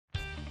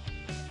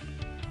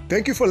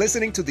Thank you for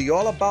listening to the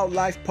All About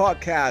Life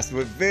podcast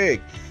with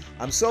Vic.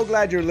 I'm so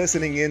glad you're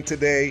listening in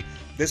today.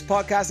 This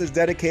podcast is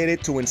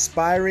dedicated to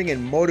inspiring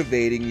and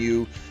motivating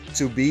you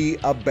to be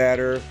a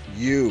better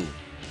you.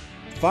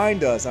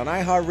 Find us on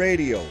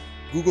iHeartRadio,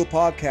 Google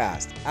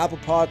Podcast, Apple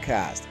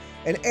Podcast,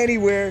 and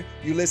anywhere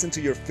you listen to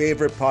your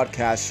favorite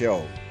podcast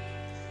show.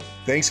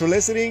 Thanks for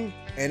listening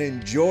and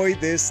enjoy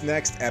this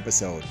next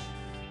episode.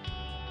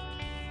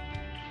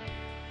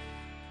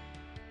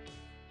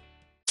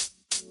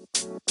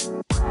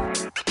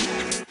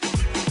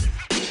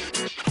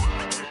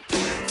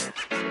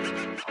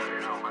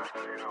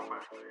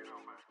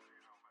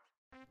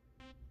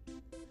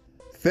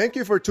 Thank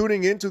you for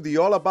tuning in to the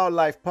All About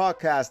Life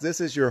podcast.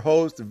 This is your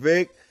host,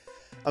 Vic.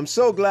 I'm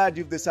so glad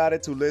you've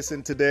decided to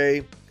listen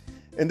today.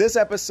 In this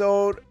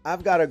episode,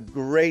 I've got a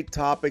great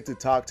topic to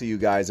talk to you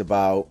guys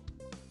about.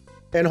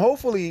 And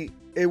hopefully,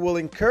 it will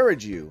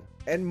encourage you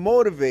and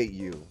motivate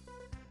you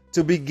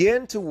to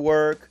begin to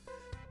work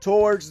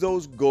towards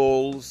those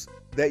goals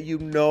that you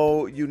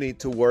know you need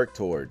to work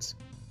towards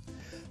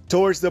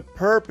the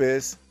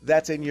purpose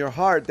that's in your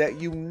heart, that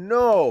you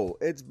know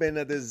it's been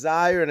a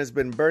desire and it's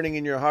been burning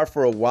in your heart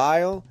for a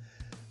while,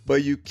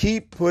 but you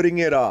keep putting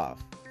it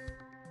off.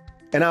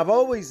 And I've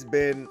always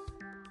been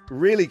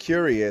really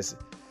curious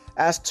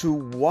as to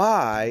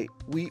why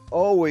we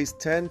always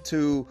tend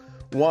to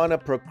want to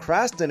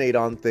procrastinate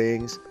on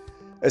things,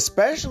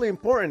 especially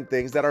important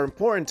things that are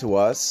important to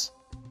us,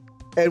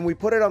 and we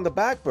put it on the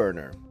back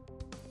burner.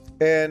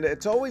 And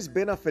it's always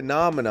been a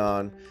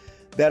phenomenon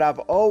that I've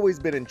always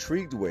been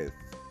intrigued with,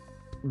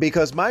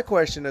 because my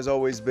question has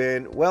always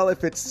been, well,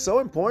 if it's so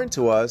important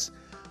to us,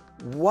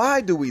 why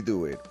do we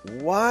do it?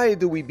 Why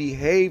do we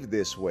behave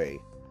this way?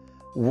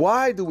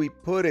 Why do we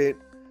put it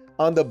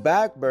on the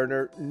back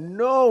burner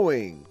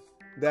knowing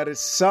that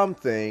it's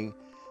something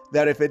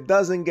that if it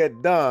doesn't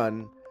get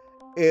done,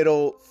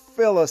 it'll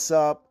fill us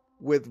up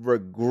with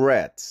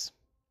regrets?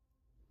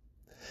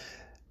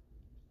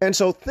 And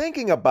so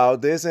thinking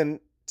about this and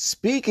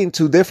speaking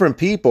to different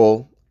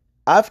people,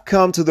 I've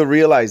come to the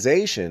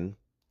realization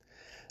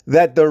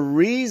that the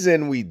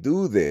reason we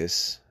do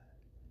this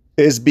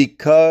is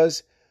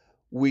because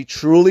we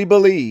truly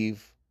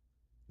believe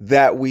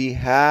that we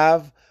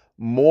have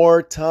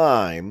more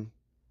time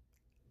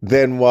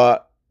than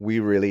what we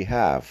really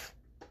have.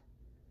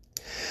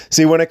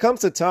 See, when it comes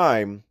to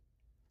time,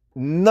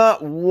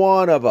 not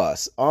one of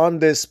us on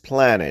this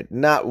planet,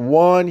 not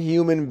one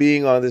human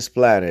being on this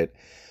planet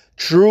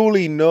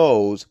truly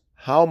knows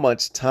how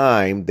much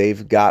time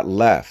they've got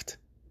left.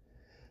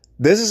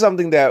 This is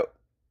something that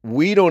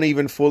we don't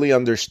even fully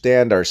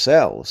understand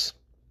ourselves.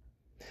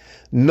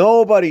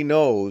 Nobody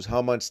knows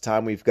how much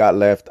time we've got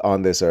left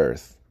on this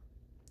earth.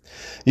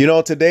 You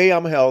know, today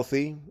I'm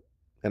healthy,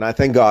 and I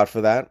thank God for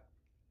that.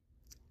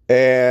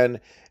 And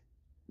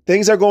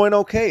things are going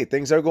okay.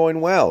 Things are going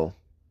well.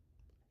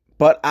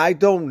 But I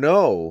don't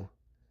know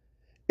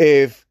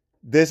if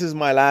this is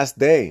my last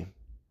day.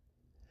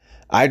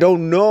 I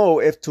don't know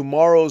if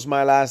tomorrow's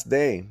my last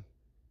day.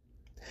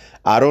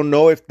 I don't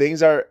know if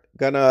things are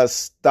gonna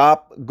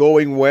stop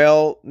going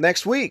well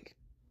next week.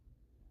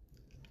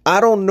 I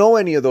don't know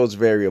any of those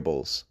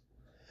variables.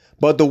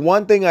 But the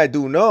one thing I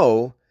do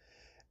know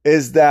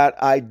is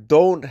that I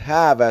don't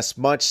have as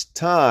much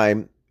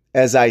time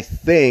as I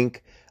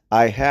think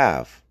I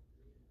have.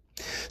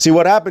 See,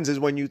 what happens is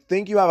when you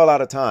think you have a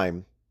lot of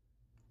time,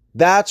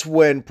 that's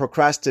when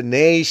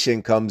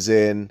procrastination comes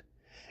in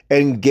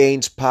and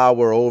gains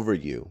power over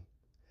you.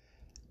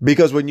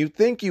 Because when you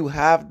think you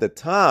have the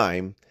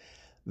time,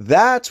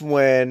 that's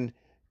when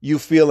you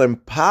feel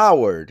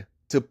empowered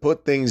to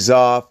put things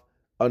off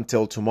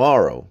until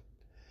tomorrow.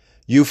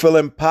 You feel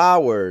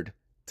empowered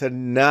to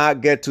not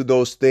get to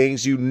those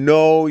things you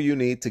know you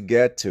need to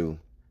get to.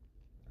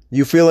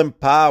 You feel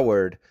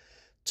empowered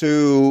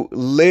to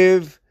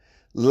live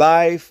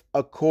life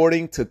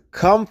according to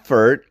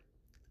comfort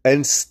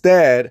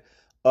instead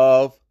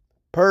of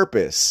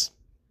purpose.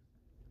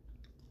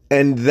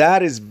 And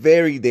that is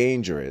very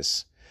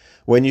dangerous.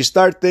 When you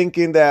start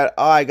thinking that,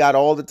 I got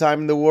all the time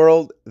in the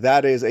world,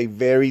 that is a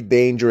very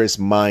dangerous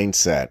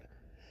mindset,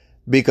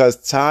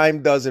 because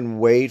time doesn't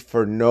wait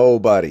for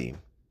nobody.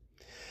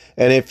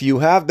 And if you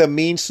have the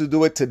means to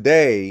do it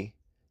today,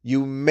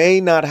 you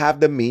may not have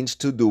the means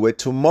to do it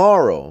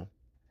tomorrow.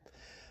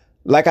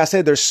 Like I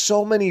said, there's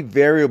so many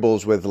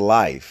variables with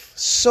life,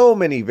 so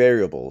many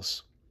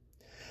variables.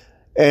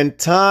 And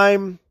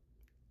time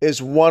is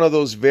one of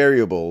those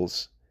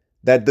variables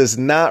that does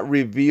not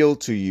reveal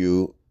to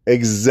you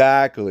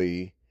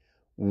exactly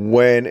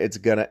when it's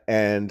going to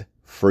end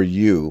for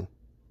you.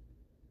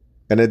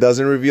 And it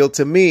doesn't reveal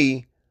to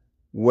me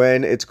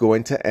when it's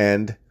going to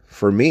end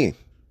for me.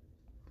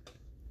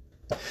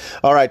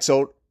 All right,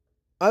 so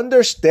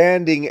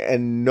understanding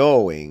and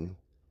knowing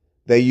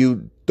that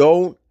you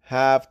don't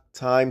have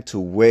time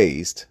to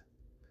waste,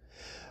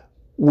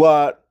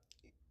 what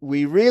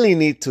we really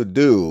need to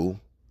do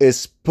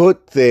is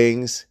put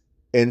things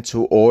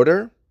into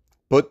order,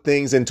 put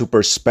things into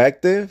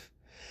perspective,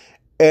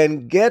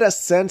 and get a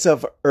sense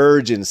of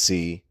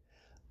urgency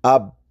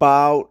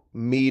about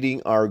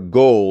meeting our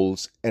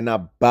goals and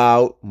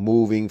about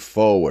moving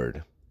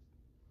forward.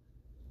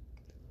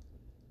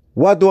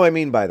 What do I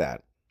mean by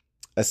that?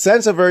 A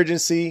sense of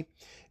urgency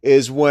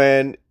is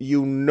when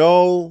you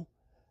know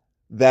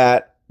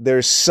that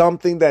there's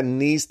something that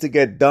needs to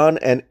get done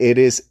and it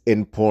is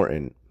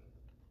important.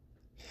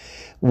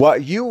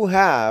 What you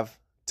have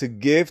to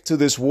give to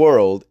this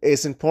world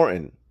is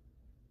important.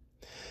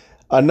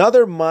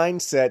 Another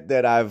mindset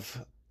that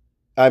I've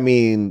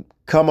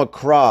come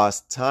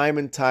across time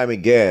and time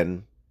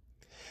again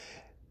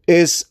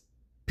is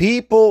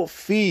people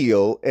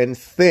feel and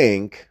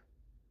think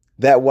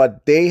that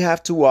what they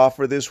have to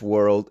offer this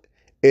world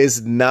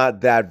is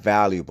not that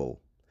valuable.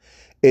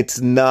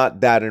 It's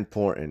not that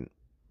important.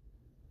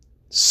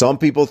 Some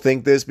people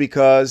think this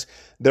because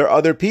there are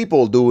other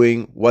people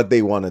doing what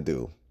they want to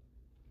do.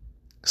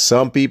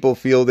 Some people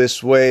feel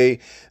this way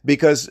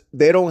because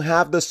they don't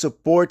have the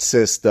support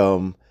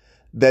system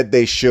that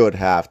they should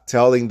have,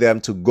 telling them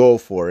to go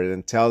for it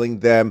and telling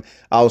them,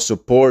 I'll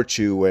support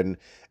you, and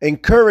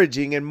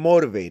encouraging and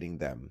motivating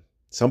them.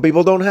 Some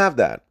people don't have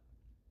that.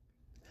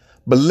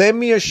 But let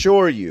me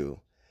assure you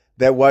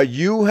that what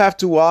you have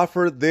to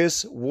offer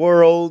this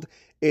world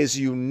is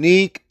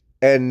unique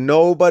and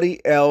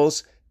nobody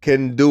else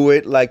can do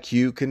it like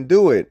you can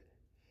do it.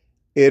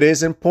 It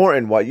is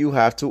important what you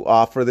have to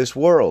offer this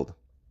world.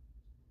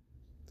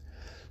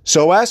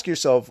 So ask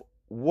yourself,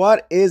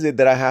 what is it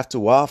that I have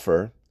to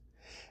offer?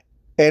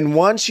 And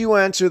once you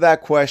answer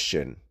that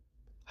question,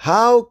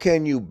 how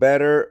can you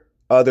better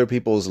other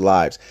people's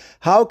lives?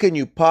 How can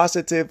you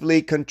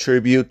positively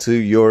contribute to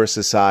your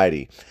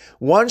society?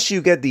 Once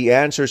you get the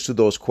answers to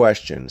those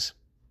questions,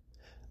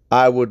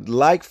 I would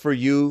like for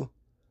you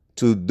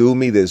to do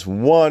me this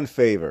one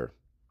favor.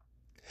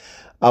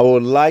 I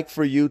would like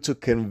for you to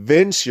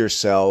convince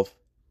yourself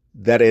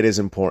that it is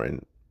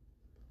important.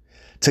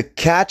 To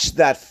catch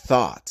that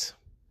thought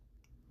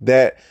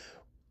that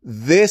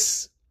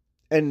this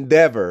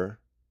endeavor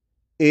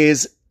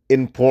is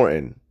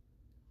important.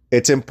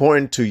 It's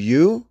important to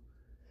you,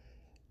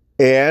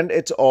 and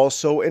it's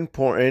also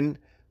important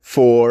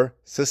for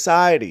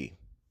society.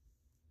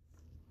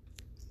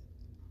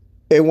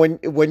 And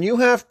when you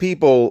have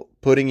people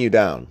putting you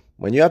down,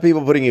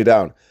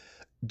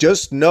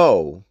 just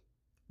know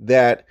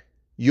that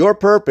your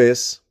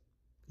purpose,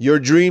 your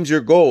dreams,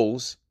 your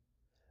goals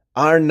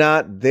are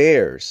not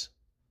theirs.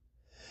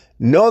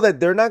 Know that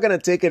they're not going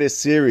to take it as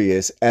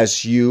serious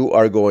as you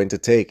are going to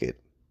take it.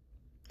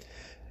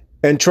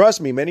 And trust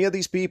me, many of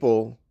these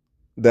people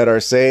that are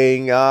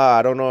saying,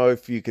 I don't know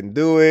if you can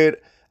do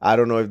it, I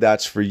don't know if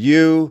that's for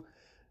you,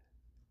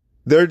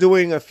 they're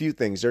doing a few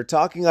things. They're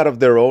talking out of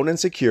their own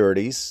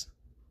insecurities,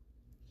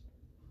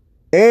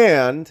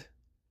 and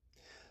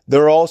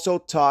they're also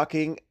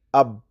talking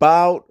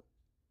about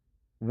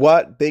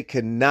what they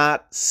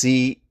cannot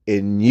see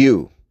in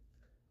you.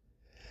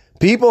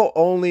 People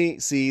only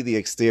see the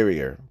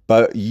exterior,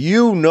 but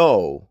you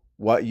know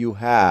what you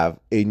have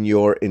in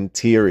your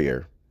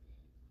interior.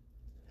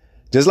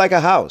 Just like a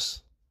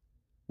house.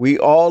 We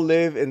all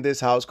live in this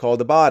house called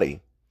the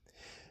body.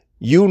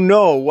 You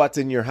know what's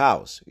in your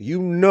house.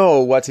 You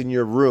know what's in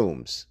your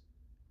rooms.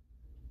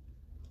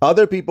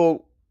 Other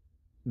people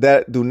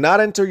that do not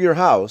enter your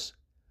house,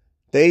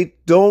 they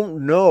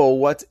don't know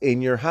what's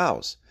in your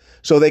house.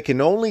 So they can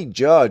only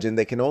judge and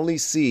they can only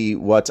see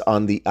what's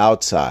on the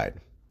outside.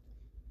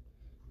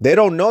 They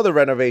don't know the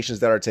renovations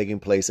that are taking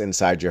place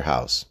inside your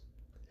house.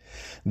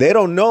 They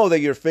don't know that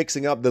you're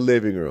fixing up the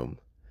living room.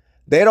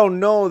 They don't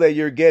know that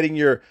you're getting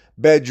your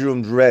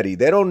bedrooms ready.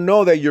 They don't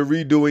know that you're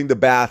redoing the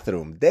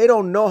bathroom. They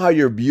don't know how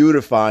you're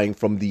beautifying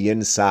from the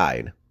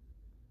inside.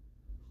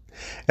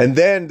 And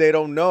then they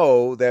don't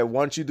know that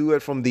once you do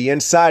it from the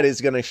inside, it's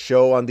going to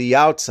show on the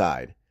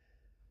outside.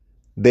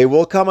 There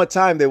will come a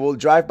time they will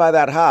drive by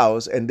that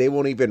house and they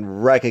won't even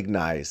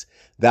recognize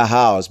the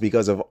house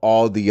because of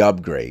all the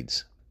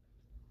upgrades.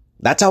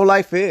 That's how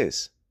life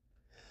is.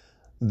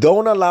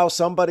 Don't allow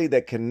somebody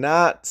that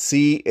cannot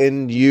see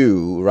in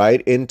you,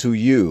 right, into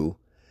you,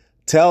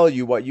 tell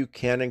you what you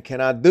can and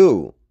cannot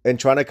do and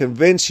trying to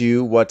convince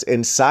you what's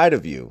inside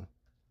of you.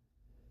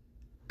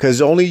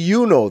 Because only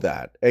you know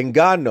that and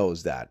God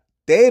knows that.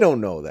 They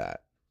don't know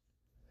that.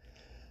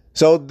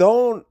 So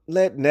don't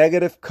let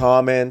negative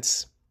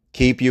comments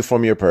keep you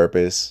from your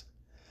purpose.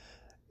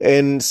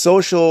 In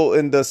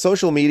the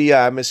social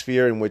media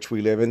atmosphere in which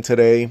we live in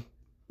today,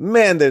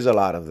 man, there's a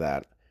lot of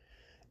that.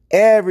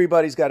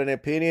 Everybody's got an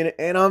opinion,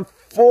 and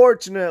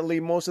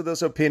unfortunately, most of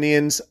those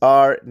opinions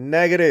are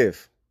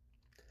negative.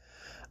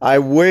 I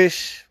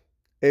wish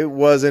it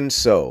wasn't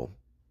so.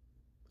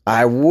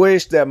 I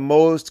wish that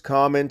most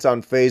comments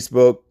on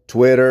Facebook,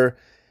 Twitter,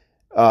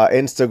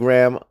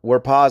 Instagram were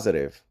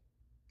positive.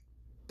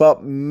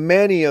 But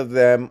many of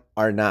them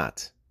are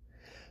not.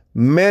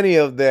 Many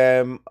of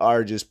them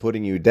are just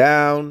putting you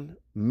down.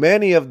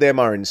 Many of them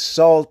are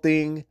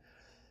insulting.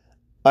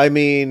 I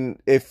mean,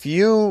 if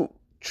you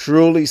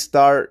truly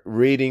start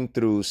reading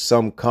through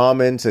some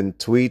comments and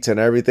tweets and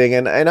everything,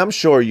 and I'm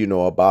sure you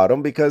know about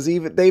them because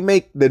even they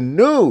make the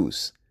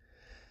news.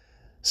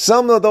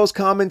 Some of those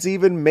comments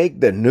even make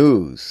the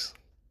news.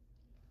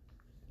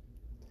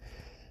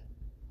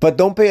 But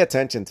don't pay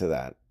attention to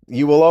that.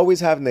 You will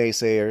always have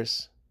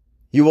naysayers.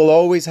 You will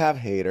always have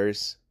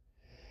haters.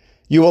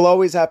 You will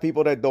always have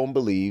people that don't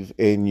believe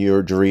in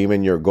your dream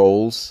and your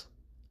goals.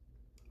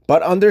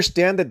 But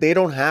understand that they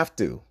don't have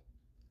to.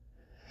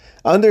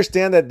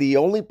 Understand that the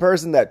only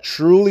person that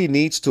truly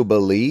needs to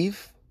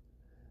believe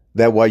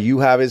that what you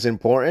have is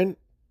important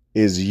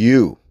is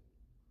you.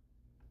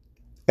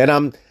 And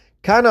I'm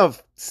kind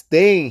of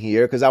staying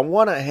here because I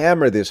want to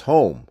hammer this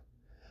home.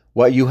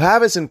 What you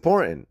have is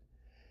important.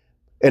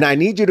 And I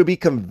need you to be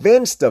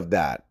convinced of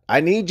that.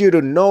 I need you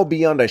to know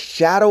beyond a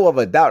shadow of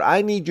a doubt.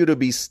 I need you to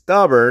be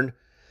stubborn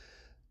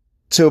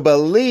to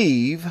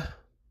believe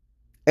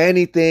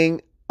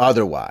anything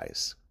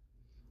otherwise.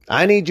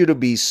 I need you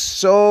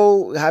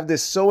to have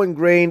this so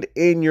ingrained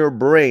in your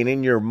brain,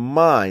 in your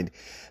mind,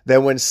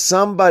 that when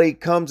somebody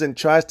comes and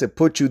tries to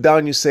put you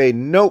down, you say,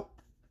 nope,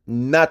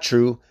 not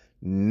true,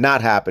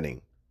 not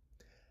happening.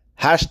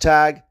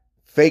 Hashtag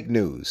fake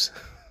news,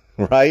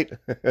 right?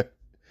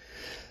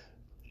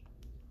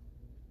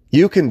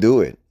 You can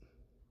do it.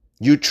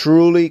 You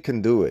truly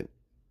can do it.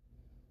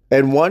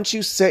 And once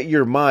you set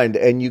your mind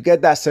and you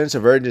get that sense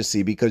of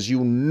urgency because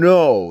you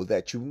know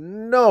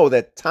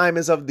that time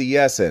is of the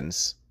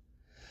essence,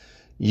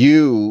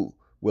 you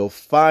will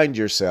find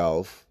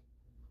yourself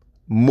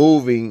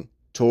moving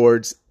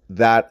towards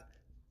that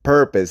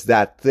purpose,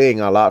 that thing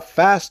a lot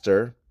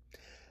faster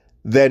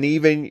than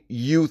even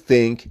you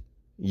think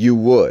you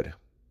would.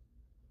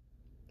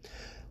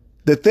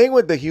 The thing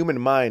with the human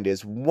mind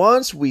is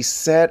once we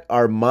set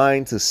our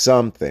mind to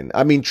something,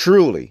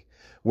 truly,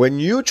 when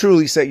you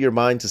truly set your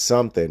mind to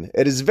something,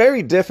 it is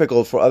very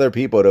difficult for other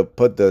people to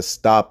put the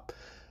stop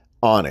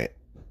on it.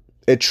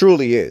 It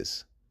truly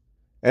is.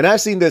 And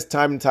I've seen this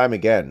time and time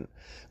again,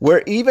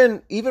 where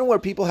even where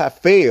people have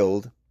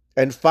failed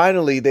and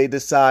finally they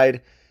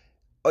decide,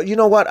 oh, you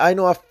know what? I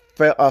know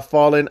I've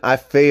fallen, I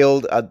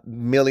failed a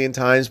million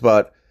times,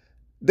 but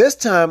this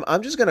time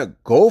I'm just going to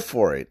go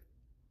for it.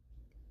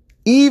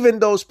 Even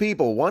those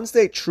people, once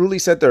they truly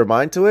set their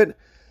mind to it,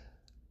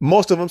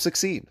 most of them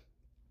succeed.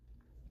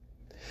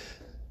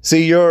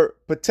 See, your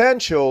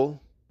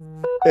potential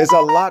is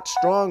a lot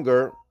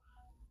stronger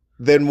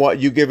than what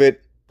you give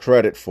it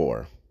credit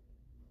for.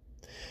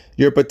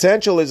 Your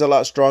potential is a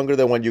lot stronger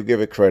than what you give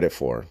it credit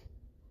for.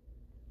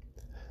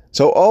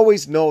 So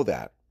always know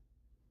that.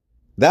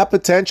 That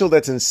potential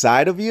that's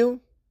inside of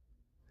you,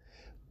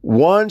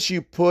 once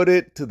you put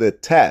it to the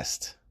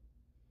test,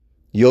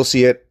 you'll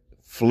see it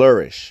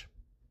flourish.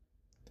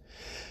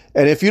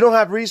 And if you don't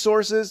have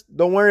resources,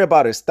 don't worry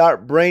about it.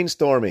 Start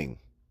brainstorming.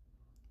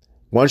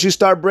 Once you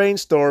start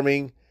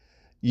brainstorming,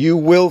 you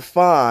will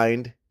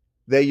find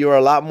that you're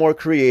a lot more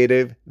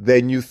creative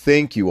than you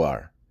think you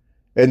are.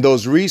 And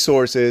those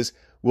resources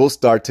will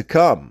start to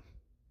come.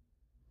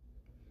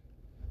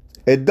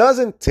 It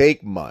doesn't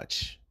take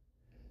much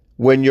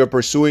when you're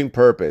pursuing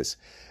purpose.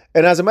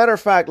 And as a matter of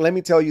fact, let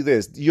me tell you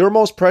this. Your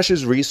most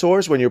precious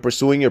resource when you're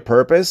pursuing your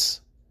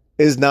purpose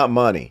is not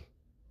money.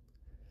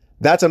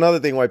 That's another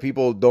thing why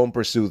people don't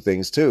pursue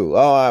things too.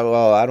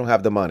 I don't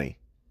have the money.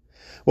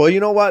 Well, you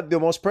know what? The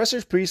most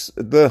precious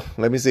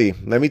let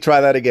me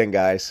try that again,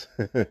 guys.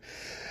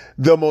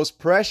 The most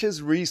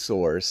precious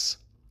resource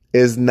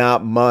is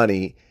not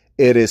money.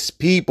 It is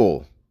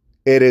people.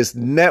 It is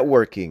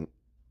networking.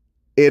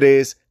 It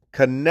is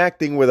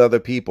connecting with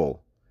other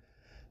people.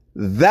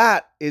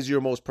 That is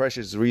your most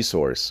precious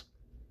resource.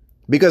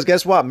 Because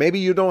guess what? Maybe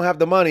you don't have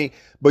the money,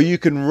 but you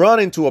can run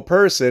into a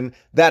person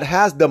that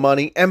has the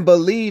money and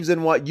believes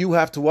in what you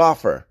have to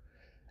offer.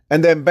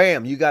 And then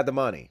bam, you got the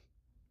money.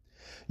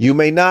 You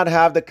may not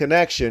have the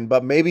connection,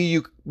 but maybe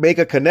you make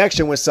a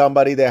connection with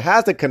somebody that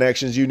has the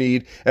connections you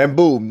need, and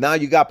boom, now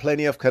you got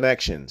plenty of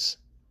connections.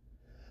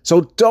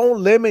 So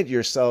don't limit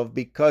yourself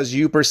because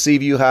you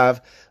perceive you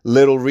have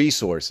little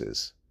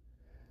resources.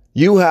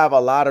 You have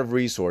a lot of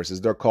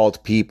resources. They're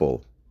called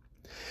people.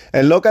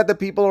 And look at the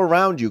people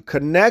around you.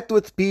 Connect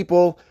with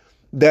people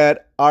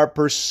that are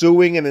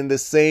pursuing and in the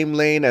same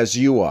lane as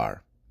you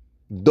are.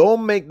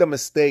 Don't make the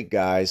mistake,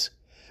 guys,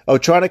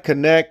 of trying to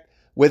connect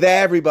with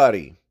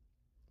everybody.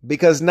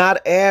 Because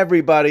not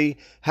everybody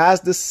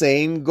has the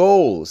same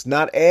goals.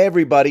 Not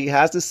everybody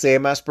has the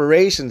same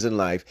aspirations in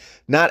life.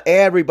 Not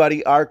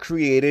everybody are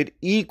created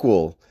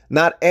equal.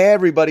 Not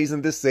everybody's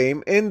in the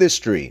same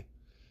industry.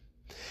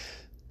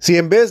 See,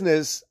 in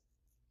business,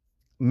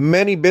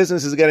 many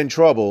businesses get in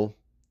trouble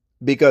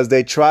because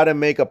they try to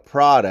make a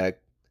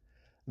product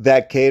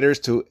that caters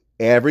to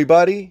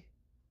everybody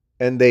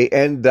and they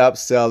end up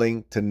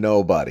selling to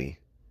nobody.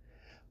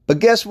 But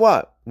guess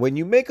what? When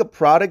you make a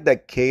product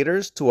that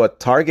caters to a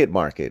target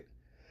market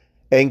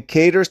and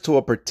caters to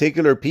a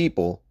particular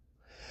people,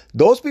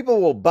 those people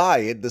will buy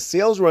it, the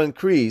sales will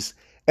increase,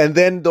 and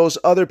then those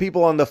other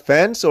people on the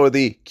fence or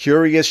the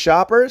curious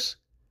shoppers,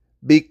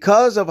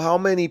 because of how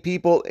many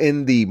people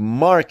in the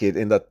market,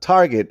 in the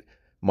target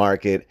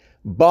market,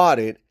 bought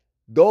it,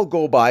 they'll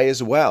go buy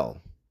as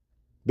well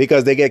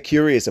because they get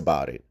curious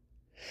about it.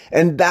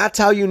 And that's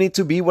how you need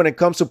to be when it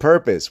comes to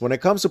purpose. When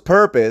it comes to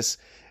purpose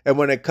and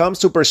when it comes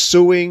to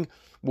pursuing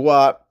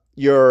what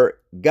your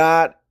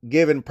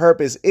God-given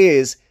purpose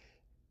is,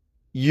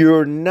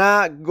 you're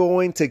not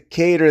going to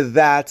cater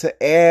that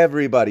to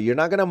everybody. You're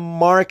not going to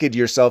market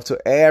yourself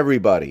to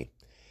everybody.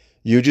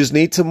 You just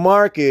need to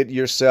market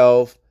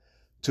yourself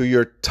to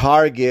your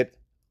target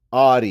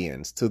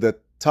audience, to the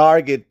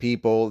target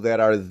people that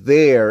are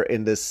there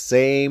in the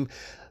same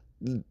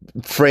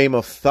frame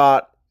of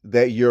thought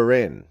that you're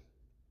in.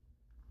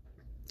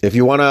 If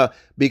you want to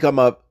become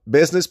a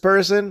business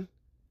person,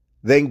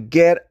 then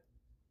get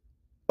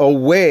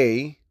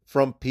away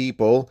from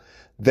people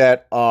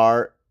that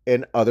are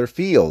in other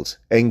fields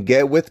and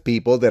get with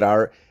people that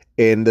are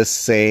in the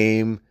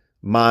same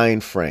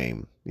mind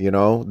frame,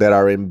 that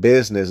are in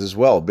business as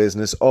well,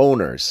 business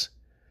owners,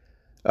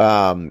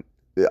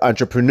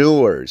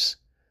 entrepreneurs,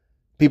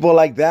 people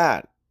like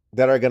that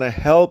are going to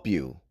help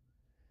you.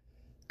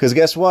 Because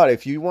guess what?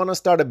 If you want to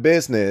start a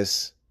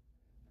business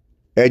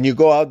and you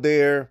go out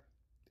there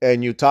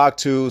and you talk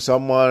to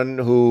someone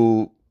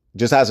who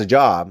just has a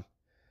job,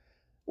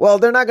 well,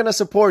 they're not going to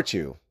support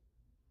you,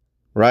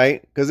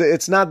 right? Because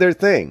it's not their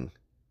thing.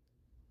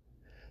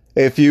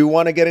 If you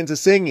want to get into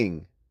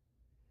singing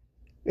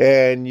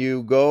and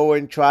you go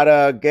and try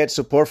to get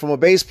support from a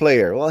bass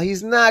player, well,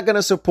 he's not going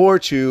to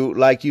support you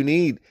like you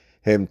need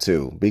him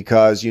to,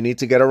 because you need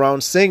to get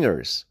around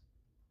singers.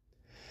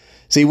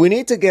 See, we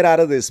need to get out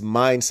of this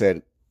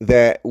mindset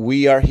that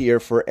we are here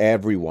for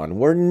everyone.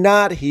 We're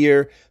not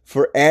here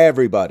for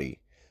everybody,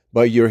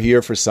 but you're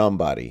here for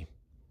somebody.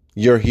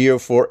 You're here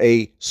for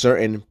a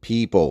certain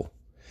people.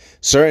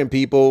 Certain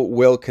people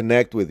will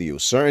connect with you.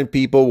 Certain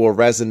people will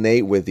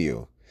resonate with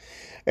you.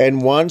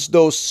 And once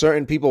those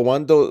certain people,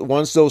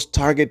 once those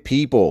target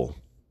people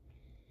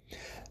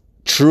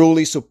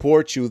truly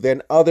support you,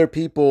 then other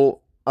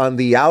people on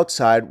the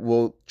outside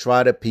will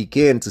try to peek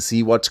in to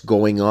see what's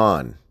going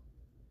on.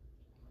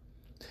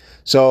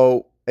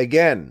 So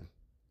again,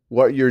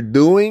 what you're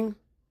doing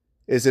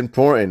is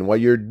important. What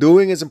you're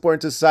doing is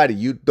important to society.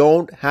 You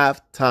don't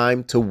have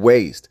time to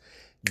waste.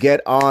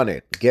 Get on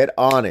it. Get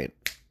on it.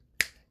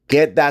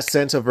 Get that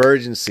sense of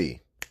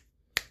urgency.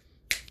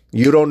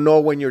 You don't know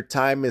when your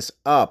time is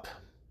up.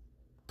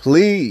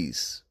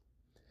 Please.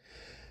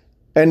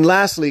 And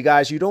lastly,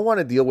 guys, you don't want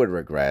to deal with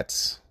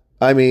regrets.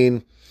 I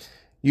mean,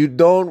 you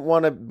don't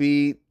want to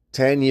be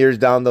 10 years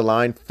down the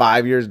line,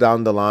 5 years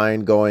down the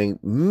line going,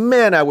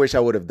 man, I wish I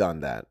would have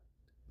done that.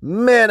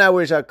 Man, I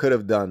wish I could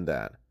have done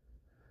that.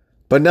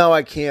 But now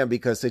I can't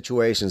because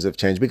situations have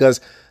changed.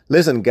 Because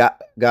listen,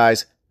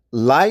 guys,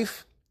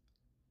 life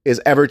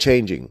is ever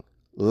changing.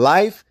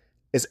 Life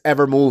is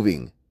ever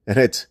moving, and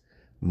it's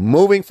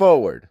moving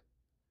forward.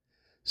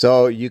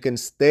 So you can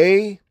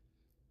stay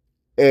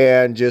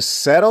and just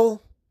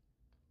settle,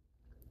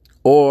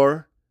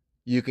 or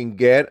you can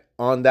get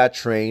on that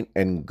train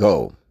and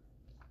go.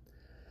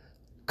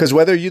 Because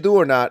whether you do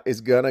or not,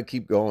 it's going to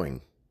keep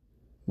going.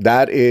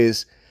 That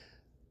is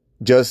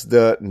just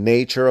the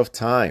nature of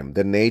time,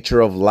 the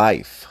nature of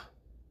life.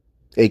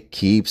 It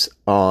keeps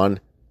on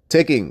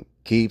ticking,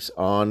 keeps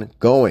on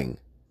going.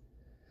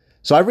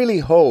 So I really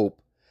hope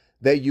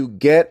that you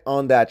get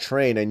on that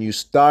train and you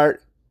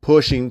start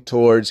pushing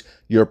towards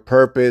your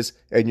purpose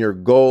and your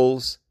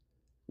goals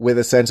with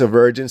a sense of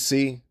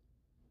urgency.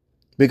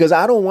 Because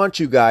I don't want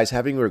you guys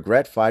having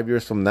regret 5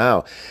 years from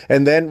now.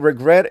 And then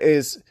regret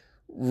is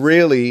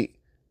really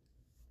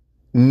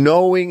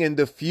knowing in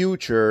the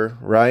future,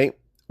 right,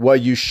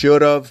 what you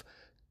should have,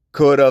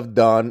 could have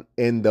done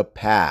in the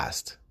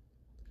past.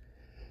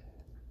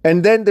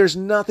 And then there's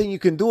nothing you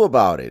can do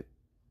about it.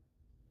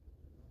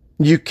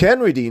 You can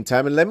redeem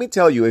time. And let me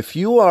tell you, if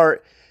you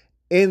are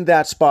in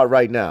that spot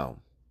right now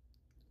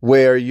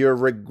where you're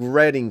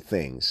regretting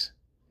things,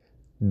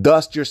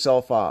 dust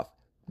yourself off.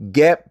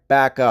 Get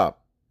back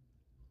up.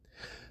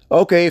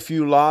 Okay, if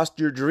you lost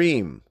your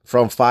dream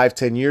from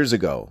 5-10 years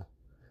ago,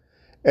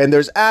 and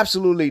there's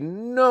absolutely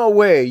no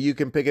way you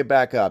can pick it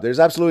back up. There's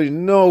absolutely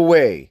no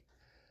way.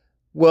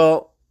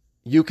 Well,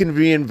 you can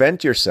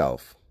reinvent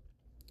yourself.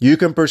 You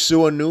can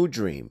pursue a new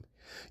dream.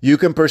 You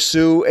can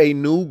pursue a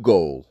new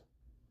goal.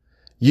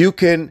 You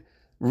can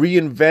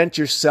reinvent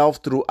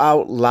yourself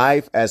throughout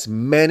life as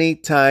many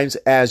times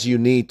as you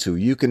need to.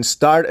 You can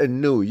start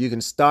anew. You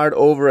can start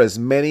over as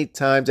many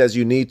times as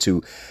you need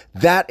to.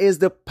 That is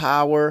the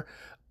power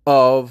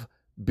of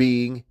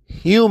being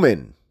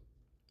human.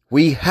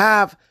 We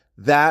have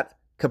that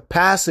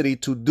capacity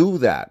to do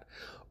that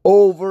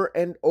over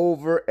and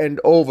over and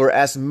over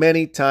as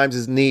many times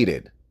as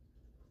needed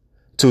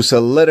to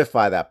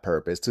solidify that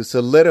purpose, to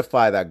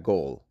solidify that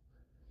goal.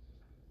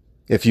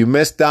 If you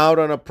missed out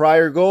on a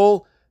prior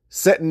goal,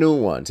 set new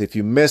ones. If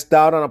you missed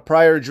out on a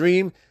prior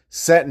dream,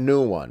 set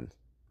new one.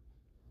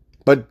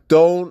 But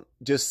don't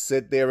just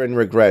sit there and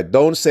regret.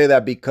 Don't say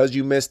that because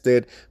you missed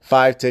it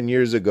 5-10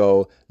 years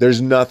ago,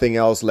 there's nothing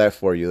else left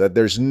for you, that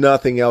there's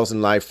nothing else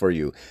in life for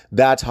you.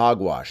 That's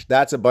hogwash.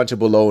 That's a bunch of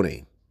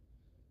baloney.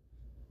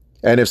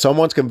 And if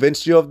someone's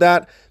convinced you of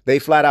that, they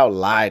flat out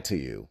lie to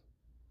you.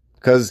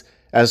 Because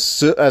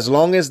As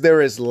long as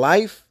there is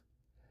life,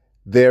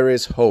 there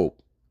is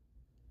hope.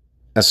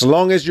 As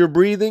long as you're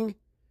breathing,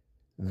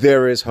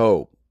 there is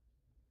hope.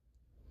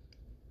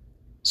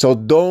 So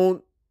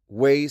don't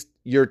waste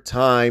your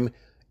time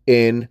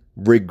in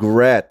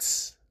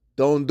regrets.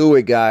 Don't do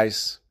it,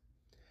 guys.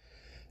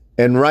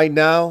 And right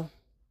now,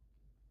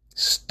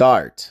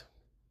 start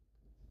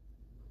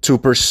to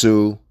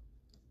pursue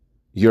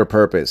your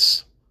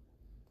purpose.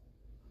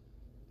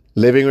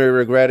 Living with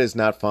regret is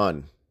not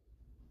fun.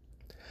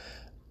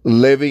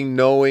 Living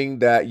knowing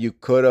that you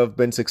could have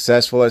been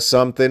successful at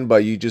something,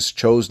 but you just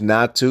chose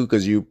not to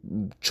because you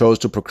chose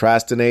to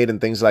procrastinate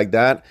and things like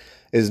that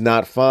is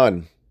not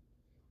fun.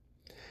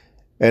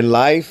 And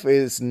life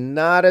is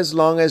not as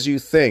long as you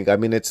think. I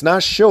mean, it's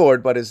not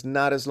short, but it's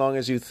not as long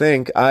as you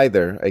think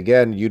either.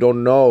 Again, you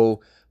don't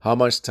know how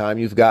much time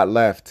you've got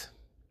left.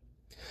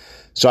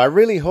 So I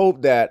really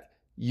hope that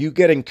you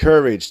get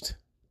encouraged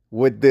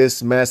with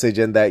this message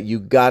and that you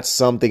got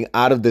something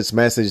out of this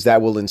message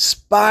that will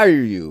inspire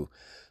you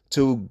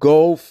to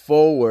go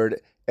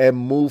forward and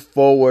move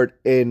forward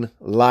in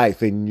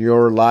life, in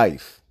your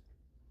life.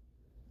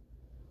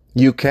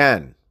 You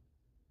can.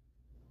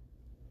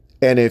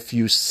 And if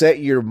you set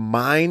your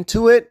mind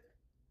to it,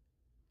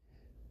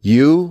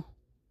 you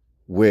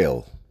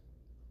will.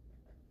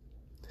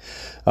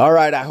 All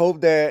right. I hope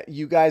that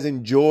you guys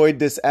enjoyed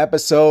this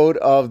episode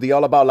of the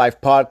All About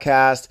Life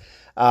podcast.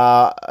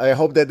 I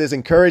hope that this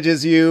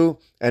encourages you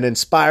and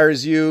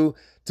inspires you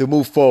to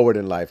move forward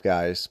in life,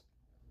 guys.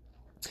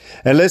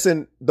 And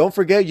listen, don't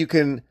forget you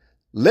can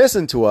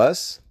listen to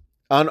us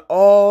on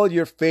all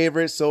your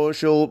favorite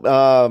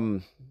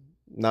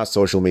not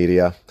social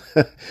media,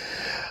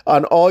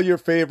 on all your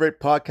favorite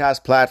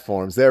podcast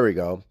platforms. There we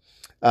go.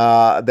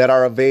 That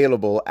are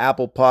available: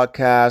 Apple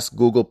Podcasts,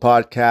 Google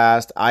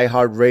Podcasts,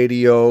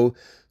 iHeartRadio,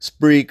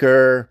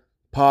 Spreaker,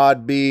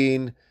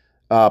 Podbean,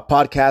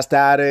 Podcast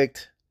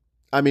Addict.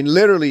 I mean,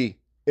 literally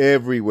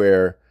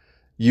everywhere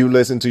you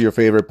listen to your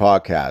favorite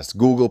podcast,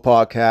 Google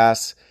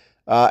Podcasts,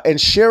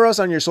 and share us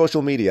on your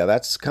social media.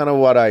 That's kind of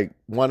what I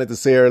wanted to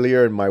say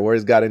earlier and my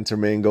words got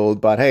intermingled,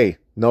 but hey,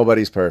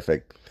 nobody's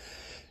perfect.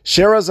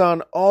 Share us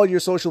on all your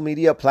social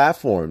media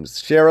platforms.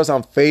 Share us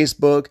on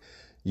Facebook,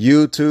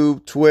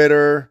 YouTube,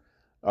 Twitter,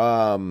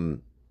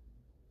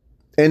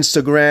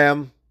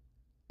 Instagram,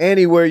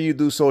 anywhere you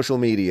do social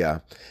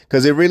media,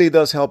 because it really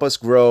does help us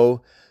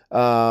grow.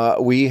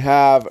 We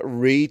have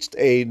reached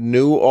a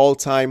new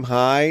all-time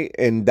high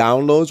in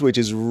downloads, which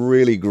is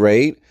really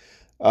great.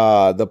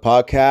 The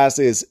podcast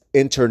is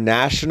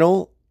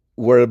international.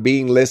 We're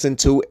being listened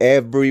to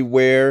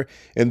everywhere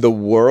in the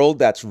world.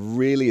 That's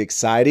really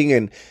exciting.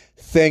 And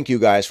thank you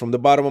guys from the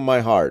bottom of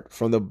my heart,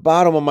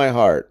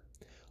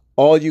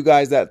 all you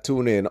guys that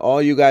tune in,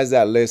 all you guys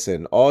that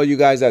listen, all you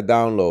guys that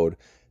download.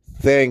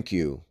 Thank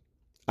you.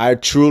 I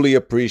truly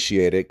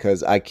appreciate it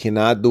because I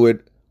cannot do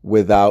it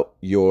without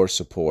your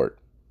support.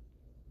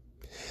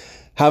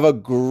 Have a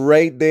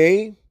great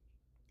day.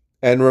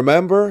 And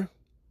remember,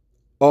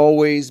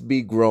 always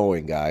be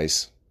growing,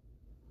 guys.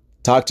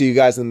 Talk to you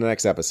guys in the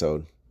next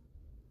episode.